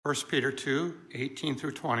1 Peter 2:18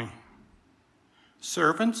 through 20.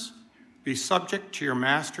 Servants, be subject to your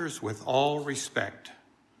masters with all respect,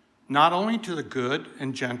 not only to the good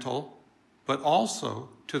and gentle, but also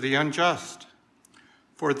to the unjust.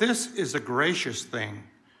 For this is a gracious thing,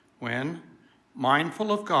 when,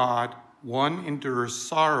 mindful of God, one endures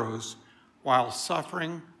sorrows while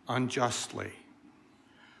suffering unjustly.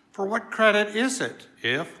 For what credit is it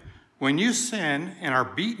if, when you sin and are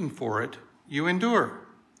beaten for it, you endure?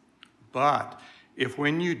 But if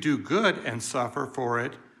when you do good and suffer for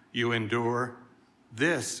it, you endure,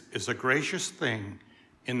 this is a gracious thing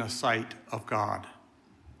in the sight of God.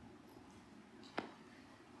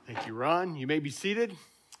 Thank you, Ron. You may be seated.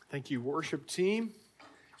 Thank you, worship team.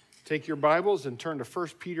 Take your Bibles and turn to 1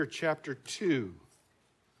 Peter chapter 2.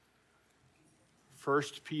 1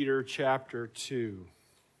 Peter chapter 2.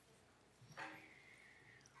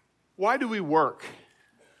 Why do we work?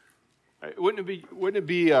 Wouldn't it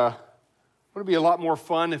be a lot more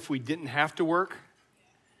fun if we didn't have to work?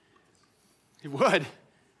 It would.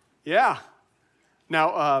 Yeah.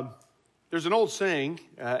 Now, there's an old saying,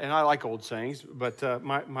 and I like old sayings, but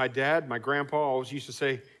my dad, my grandpa always used to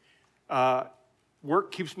say,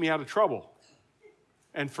 work keeps me out of trouble.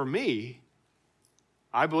 And for me,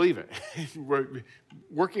 I believe it.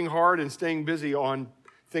 Working hard and staying busy on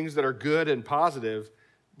things that are good and positive,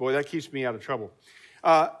 boy, that keeps me out of trouble.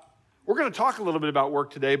 We're going to talk a little bit about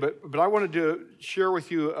work today, but I wanted to share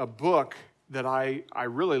with you a book that I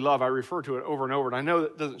really love. I refer to it over and over, and I know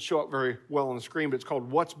that doesn't show up very well on the screen, but it's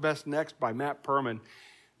called What's Best Next by Matt Perman.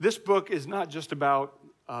 This book is not just about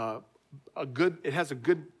it has a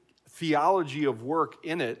good theology of work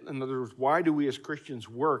in it. In other words, why do we as Christians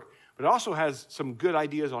work? But it also has some good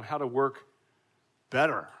ideas on how to work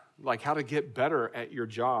better, like how to get better at your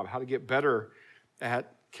job, how to get better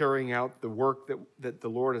at carrying out the work that the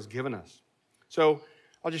Lord has given us. So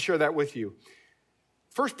I'll just share that with you.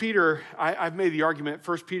 1 Peter, I've made the argument,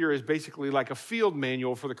 1 Peter is basically like a field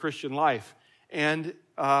manual for the Christian life. And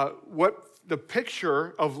what the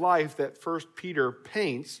picture of life that 1 Peter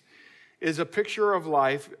paints is a picture of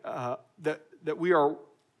life that we are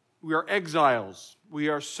exiles. We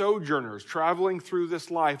are sojourners traveling through this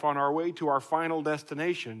life on our way to our final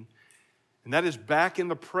destination, and that is back in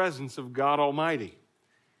the presence of God Almighty.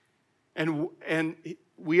 And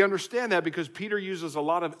we understand that because Peter uses a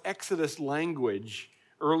lot of Exodus language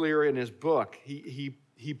earlier in his book. He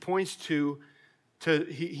points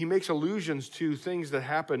he makes allusions to things that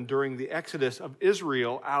happened during the Exodus of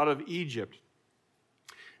Israel out of Egypt.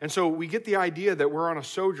 And so we get the idea that we're on a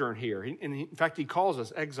sojourn here. And in fact, he calls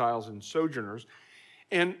us exiles and sojourners.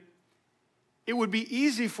 And it would be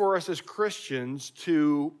easy for us as Christians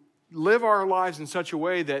to live our lives in such a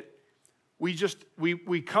way that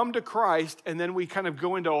we come to Christ and then we kind of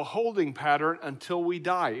go into a holding pattern until we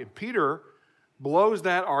die. And Peter blows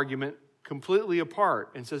that argument completely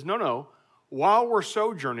apart and says, no, while we're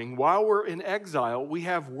sojourning, while we're in exile, we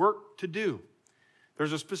have work to do.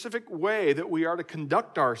 There's a specific way that we are to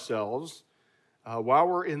conduct ourselves while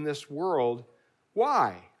we're in this world.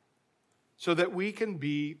 Why? So that we can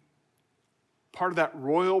be part of that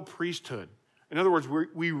royal priesthood. In other words,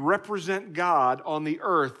 we represent God on the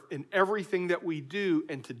earth in everything that we do.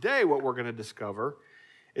 And today what we're going to discover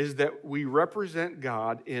is that we represent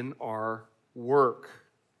God in our work.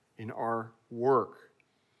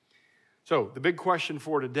 So the big question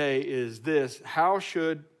for today is this: how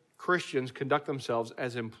should Christians conduct themselves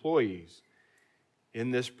as employees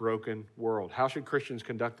in this broken world? How should Christians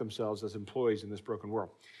conduct themselves as employees in this broken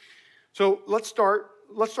world? So let's start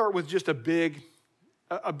with just a big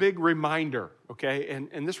reminder, okay?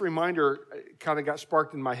 And this reminder kind of got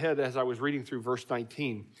sparked in my head as I was reading through verse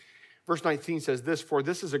 19. Verse 19 says this: for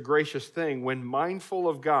this is a gracious thing when mindful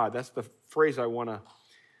of God. That's the phrase I want to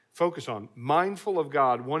focus on. Mindful of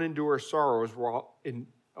God, one endures sorrows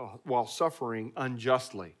while suffering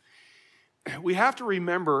unjustly. We have to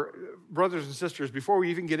remember, brothers and sisters, before we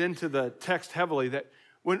even get into the text heavily, that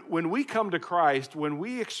when we come to Christ, when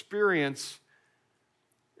we experience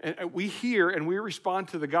and we hear and we respond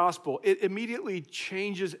to the gospel, it immediately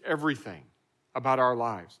changes everything about our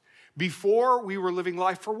lives. Before, we were living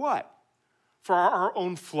life for what? For our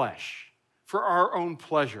own flesh, for our own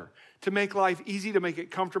pleasure, to make life easy, to make it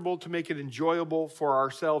comfortable, to make it enjoyable for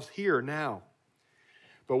ourselves here now.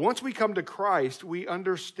 But once we come to Christ, we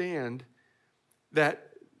understand that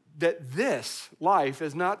this life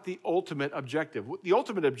is not the ultimate objective. The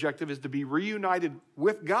ultimate objective is to be reunited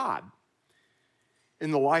with God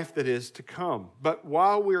in the life that is to come. But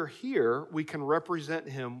while we're here, we can represent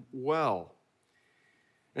Him well.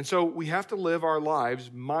 And so we have to live our lives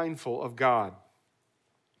mindful of God.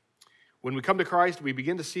 When we come to Christ, we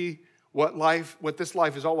begin to see what this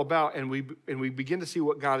life is all about, and we begin to see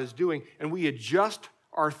what God is doing, and we adjust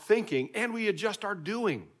our thinking and we adjust our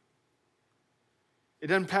doing.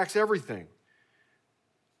 It unpacks everything.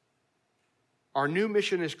 Our new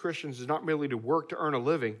mission as Christians is not merely to work to earn a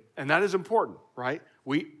living, and that is important, right?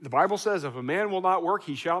 The Bible says, if a man will not work,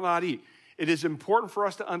 he shall not eat. It is important for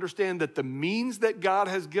us to understand that the means that God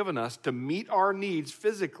has given us to meet our needs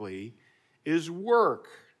physically is work.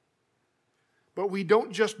 But we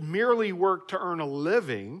don't just merely work to earn a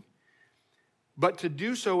living, but to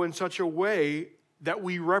do so in such a way that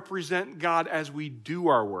we represent God as we do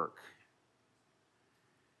our work.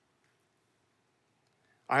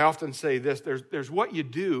 I often say this, there's what you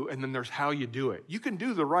do and then there's how you do it. You can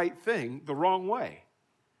do the right thing the wrong way,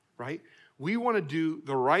 right? We want to do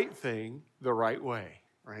the right thing the right way,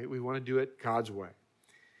 right? We want to do it God's way.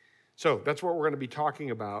 So that's what we're going to be talking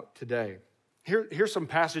about today. Here's some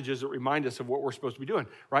passages that remind us of what we're supposed to be doing,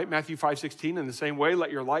 right? Matthew 5:16, in the same way,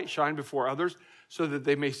 let your light shine before others so that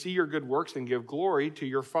they may see your good works and give glory to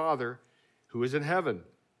your Father who is in heaven.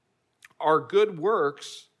 Our good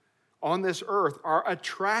works on this earth are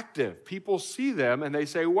attractive. People see them and they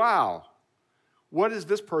say, wow, what is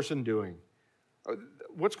this person doing?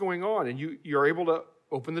 What's going on? And you're able to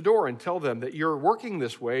open the door and tell them that you're working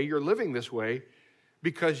this way, you're living this way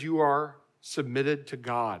because you are submitted to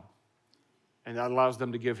God. And that allows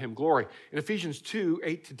them to give him glory. In Ephesians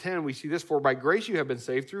 2:8-10, we see this, for by grace you have been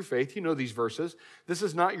saved through faith. You know these verses. This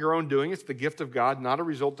is not your own doing. It's the gift of God, not a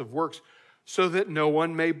result of works, so that no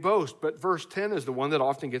one may boast. But verse 10 is the one that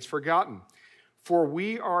often gets forgotten. For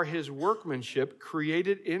we are his workmanship,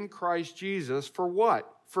 created in Christ Jesus for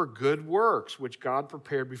what? For good works, which God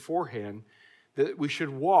prepared beforehand, that we should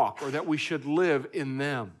walk or that we should live in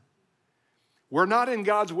them. We're not in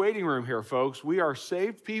God's waiting room here, folks. We are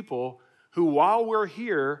saved people who, while we're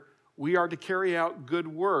here, we are to carry out good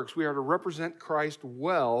works. We are to represent Christ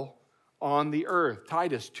well on the earth.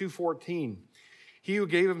 Titus 2:14. He who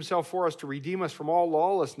gave himself for us to redeem us from all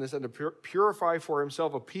lawlessness and to purify for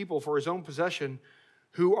himself a people for his own possession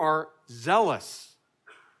who are zealous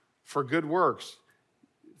for good works,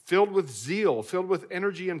 filled with zeal, filled with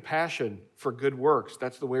energy and passion for good works.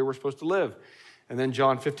 That's the way we're supposed to live. And then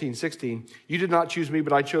John 15:16. You did not choose me,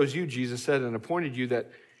 but I chose you, Jesus said, and appointed you that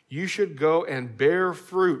you should go and bear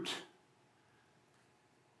fruit,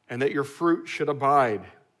 and that your fruit should abide,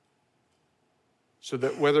 so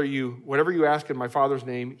that whatever you ask in my Father's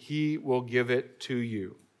name, he will give it to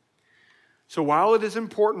you. So while it is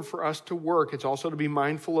important for us to work, it's also to be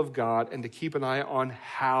mindful of God and to keep an eye on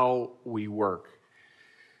how we work.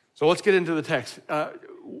 So let's get into the text.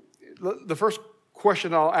 The first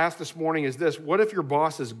question I'll ask this morning is this: what if your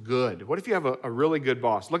boss is good? What if you have a really good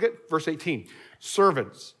boss? Look at verse 18.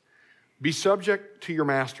 Servants, be subject to your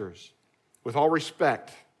masters with all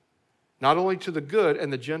respect, not only to the good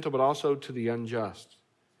and the gentle, but also to the unjust.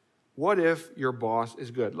 What if your boss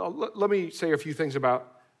is good? Let me say a few things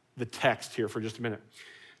about the text here for just a minute.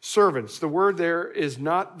 Servants, the word there is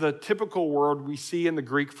not the typical word we see in the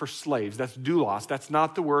Greek for slaves. That's doulos. That's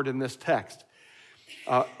not the word in this text.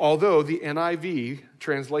 Although the NIV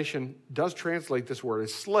translation does translate this word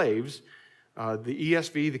as slaves, the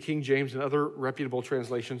ESV, the King James, and other reputable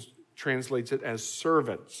translations translates it as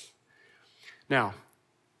servants. Now,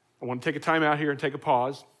 I want to take a time out here and take a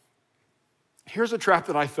pause. Here's a trap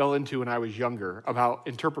that I fell into when I was younger about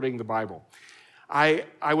interpreting the Bible. I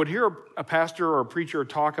would hear a pastor or a preacher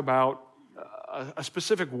talk about a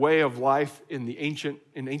specific way of life in ancient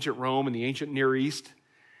Rome, in the ancient Near East,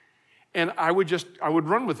 and I would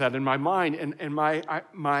run with that in my mind, and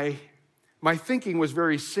my thinking was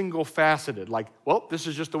very single-faceted, like, well, this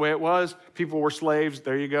is just the way it was. People were slaves,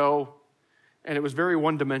 there you go. And it was very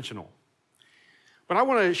one-dimensional. But I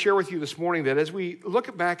want to share with you this morning that as we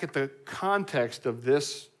look back at the context of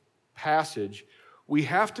this passage, we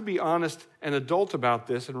have to be honest and adult about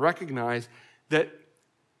this and recognize that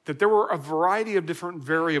there were a variety of different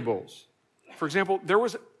variables. For example, there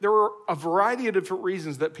were a variety of different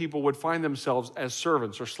reasons that people would find themselves as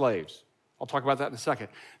servants or slaves. I'll talk about that in a second.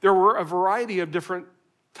 There were a variety of different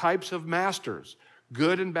types of masters,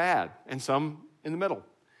 good and bad, and some in the middle.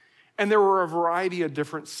 And there were a variety of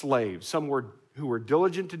different slaves, some who were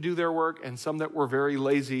diligent to do their work, and some that were very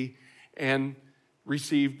lazy and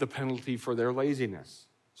received the penalty for their laziness.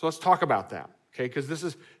 So let's talk about that, okay?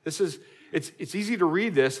 Because it's easy to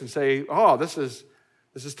read this and say, oh, this is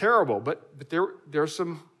terrible, but there's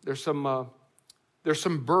some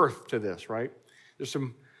birth to this, right? There's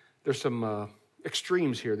some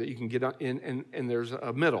extremes here that you can get in, and there's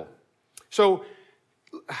a middle. So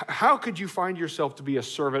how could you find yourself to be a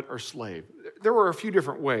servant or slave? There were a few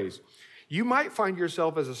different ways. You might find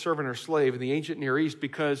yourself as a servant or slave in the ancient Near East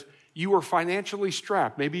because you were financially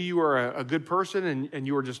strapped. Maybe you were a good person and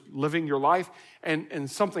you were just living your life and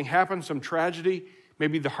something happened, some tragedy.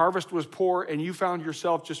 Maybe the harvest was poor and you found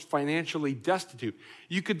yourself just financially destitute.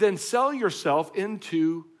 You could then sell yourself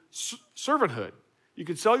into servanthood. You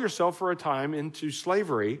could sell yourself for a time into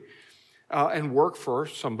slavery and work for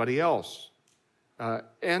somebody else.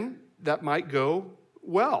 And that might go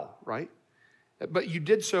well, right? But you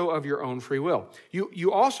did so of your own free will.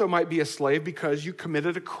 You also might be a slave because you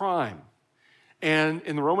committed a crime. And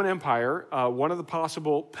in the Roman Empire, one of the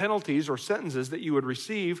possible penalties or sentences that you would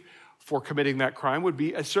receive for committing that crime would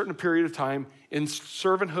be a certain period of time in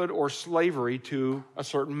servanthood or slavery to a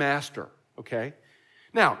certain master, okay?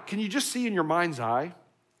 Now, can you just see in your mind's eye?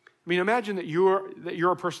 I mean, imagine that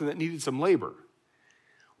you're a person that needed some labor.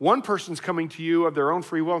 One person's coming to you of their own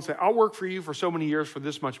free will and say, I'll work for you for so many years for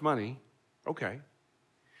this much money. Okay.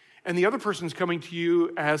 And the other person's coming to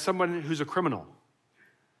you as someone who's a criminal.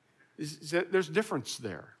 There's a difference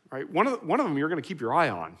there, right? One of them you're going to keep your eye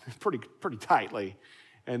on pretty tightly.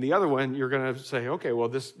 And the other one, you're going to say, okay, well,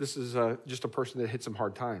 this is just a person that hit some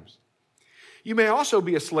hard times. You may also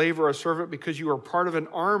be a slave or a servant because you are part of an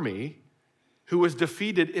army who was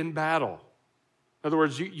defeated in battle. In other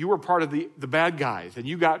words, you were part of the bad guys, and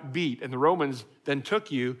you got beat, and the Romans then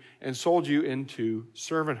took you and sold you into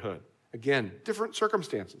servanthood. Again, different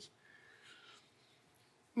circumstances.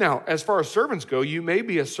 Now, as far as servants go, you may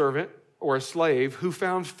be a servant or a slave who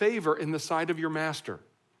found favor in the sight of your master,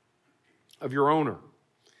 of your owner.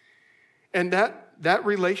 And that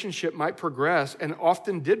relationship might progress, and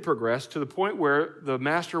often did progress, to the point where the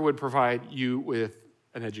master would provide you with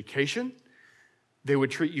an education. They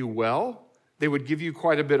would treat you well. They would give you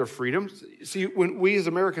quite a bit of freedom. See, when we as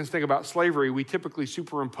Americans think about slavery, we typically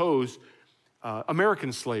superimpose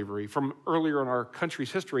American slavery from earlier in our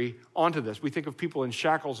country's history onto this. We think of people in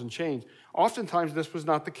shackles and chains. Oftentimes, this was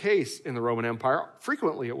not the case in the Roman Empire.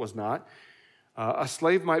 Frequently, it was not. A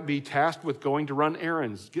slave might be tasked with going to run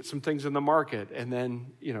errands, get some things in the market, and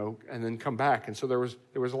then come back. And so there was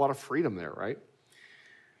a lot of freedom there, right?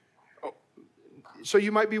 So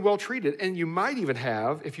you might be well treated, and you might even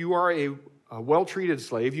have, if you are a well-treated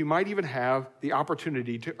slave, you might even have the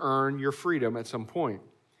opportunity to earn your freedom at some point.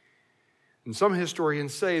 And some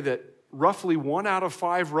historians say that roughly 1 out of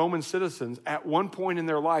 5 Roman citizens at one point in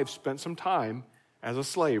their life spent some time as a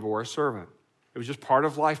slave or a servant. It was just part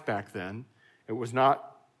of life back then.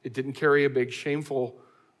 It didn't carry a big shameful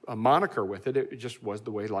moniker with it. It just was the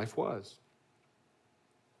way life was.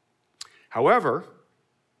 However,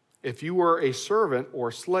 if you were a servant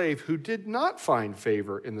or slave who did not find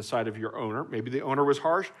favor in the sight of your owner, maybe the owner was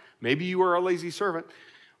harsh, maybe you were a lazy servant,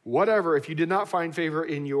 whatever, if you did not find favor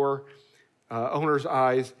in your owner's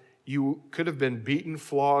eyes, you could have been beaten,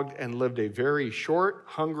 flogged, and lived a very short,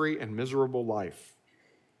 hungry, and miserable life.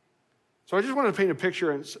 So I just want to paint a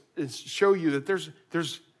picture and show you that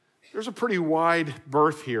there's a pretty wide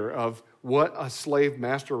berth here of what a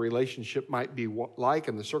slave-master relationship might be like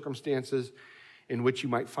and the circumstances in which you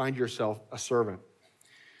might find yourself a servant.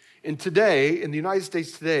 In the United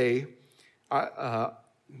States today,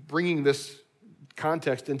 bringing this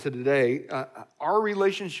context into today, our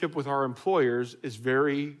relationship with our employers is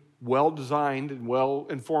very well designed and well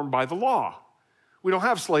informed by the law. We don't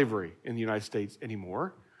have slavery in the United States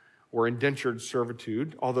anymore, or indentured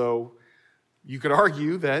servitude, although you could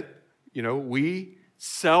argue that, we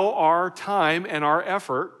sell our time and our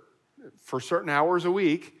effort for certain hours a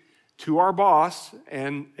week to our boss,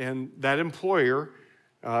 and that employer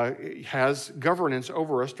has governance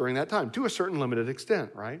over us during that time, to a certain limited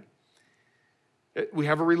extent, right? We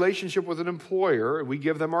have a relationship with an employer, we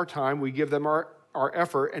give them our time, we give them our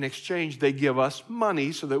effort. In exchange, they give us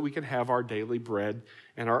money so that we can have our daily bread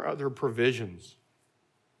and our other provisions.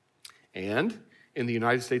 And in the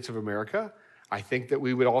United States of America, I think that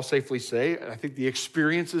we would all safely say, I think the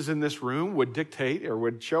experiences in this room would dictate or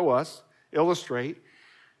would show us, illustrate,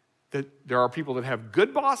 that there are people that have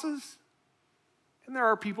good bosses and there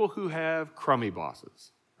are people who have crummy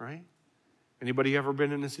bosses, right? Anybody ever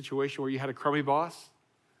been in a situation where you had a crummy boss?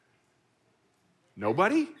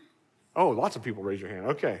 Nobody? Oh, lots of people raise your hand.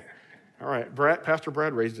 Okay. All right. Pastor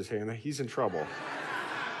Brad raised his hand. He's in trouble.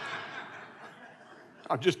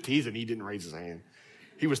 I'm just teasing. He didn't raise his hand.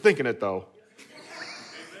 He was thinking it, though.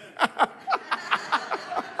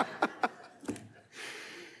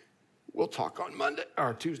 We'll talk on Monday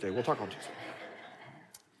or Tuesday. We'll talk on Tuesday.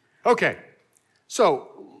 Okay.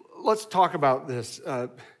 So let's talk about this.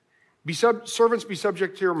 Servants, be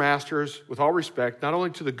subject to your masters with all respect, not only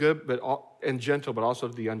to the good and gentle, but also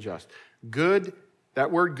to the unjust. Good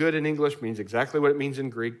That word good in English means exactly what it means in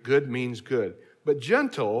Greek. Good means good. But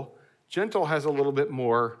gentle has a little bit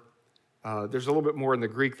more, there's a little bit more in the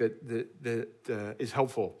Greek that is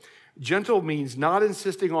helpful. Gentle means not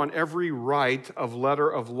insisting on every right of letter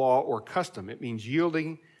of law or custom. It means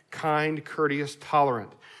yielding, kind, courteous,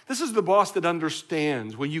 tolerant. This is the boss that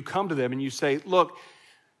understands when you come to them and you say, look,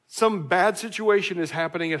 some bad situation is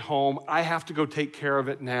happening at home. I have to go take care of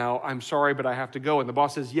it now. I'm sorry, but I have to go. And the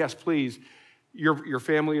boss says, yes, please. Your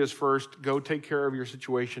family is first. Go take care of your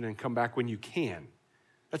situation and come back when you can.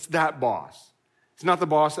 That's that boss. It's not the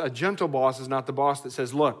boss. A gentle boss is not the boss that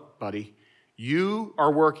says, look, buddy, you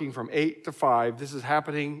are working from 8 to 5. This is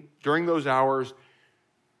happening during those hours.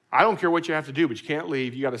 I don't care what you have to do, but you can't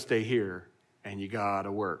leave. You got to stay here, and you got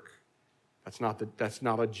to work. That's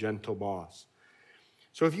not a gentle boss.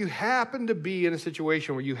 So if you happen to be in a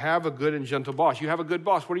situation where you have a good and gentle boss, you have a good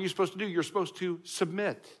boss, what are you supposed to do? You're supposed to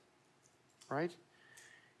submit, right?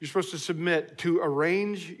 You're supposed to submit. To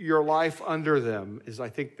arrange your life under them is, I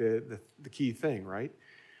think, the key thing, right?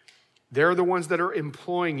 They're the ones that are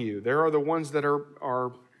employing you. They're the ones that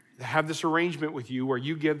have this arrangement with you where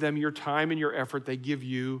you give them your time and your effort. They give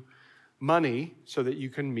you money so that you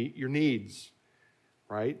can meet your needs,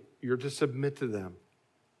 right? You're to submit to them.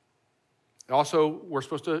 Also, we're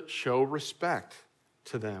supposed to show respect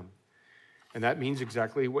to them. And that means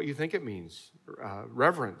exactly what you think it means,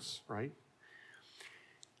 reverence, right?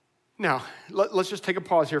 Now, let's just take a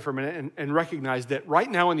pause here for a minute and recognize that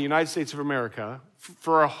right now in the United States of America,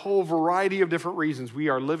 for a whole variety of different reasons, we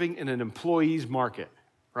are living in an employee's market,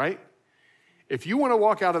 right? If you want to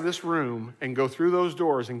walk out of this room and go through those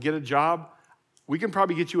doors and get a job, we can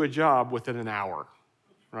probably get you a job within an hour,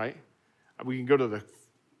 right? We can go to the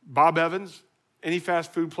Bob Evans, any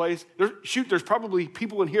fast food place. There's probably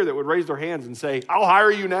people in here that would raise their hands and say, I'll hire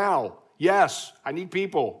you now. Yes, I need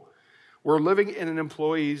people. We're living in an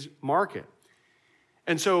employee's market.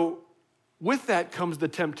 And so with that comes the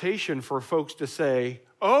temptation for folks to say,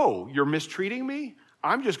 oh, you're mistreating me?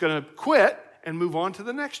 I'm just going to quit and move on to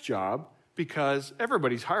the next job because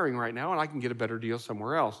everybody's hiring right now and I can get a better deal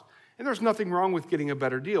somewhere else. And there's nothing wrong with getting a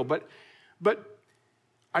better deal. But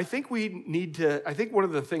I think I think one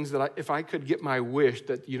of the things that if I could get my wish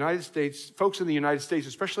that the United States, folks in the United States,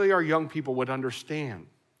 especially our young people, would understand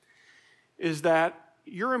is that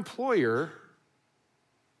your employer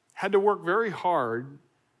had to work very hard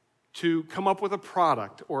to come up with a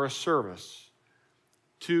product or a service,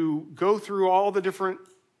 to go through all the different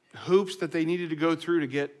hoops that they needed to go through to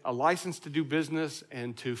get a license to do business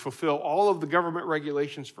and to fulfill all of the government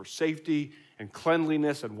regulations for safety and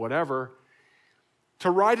cleanliness and whatever, to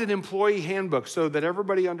write an employee handbook so that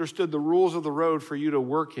everybody understood the rules of the road for you to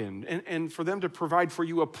work in, and for them to provide for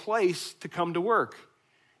you a place to come to work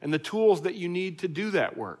and the tools that you need to do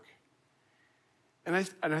that work. And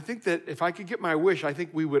I think that if I could get my wish, I think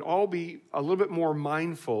we would all be a little bit more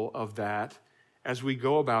mindful of that as we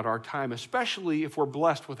go about our time, especially if we're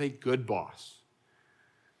blessed with a good boss.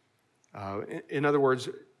 In other words,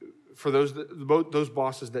 for those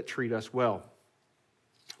bosses that treat us well.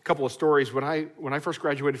 A couple of stories. When I first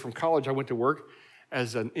graduated from college, I went to work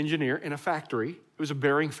as an engineer in a factory. It was a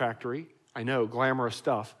bearing factory. I know, glamorous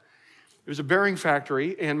stuff. It was a bearing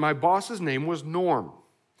factory, and my boss's name was Norm.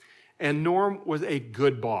 And Norm was a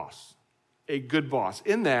good boss,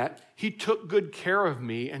 in that he took good care of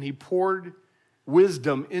me, and he poured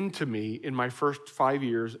wisdom into me in my first 5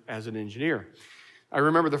 years as an engineer. I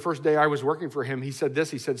remember the first day I was working for him, he said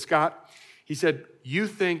this, he said, Scott, he said, you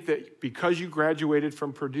think that because you graduated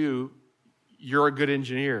from Purdue, you're a good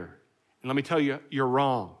engineer. And let me tell you, you're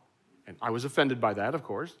wrong. And I was offended by that, of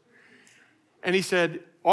course. And he said,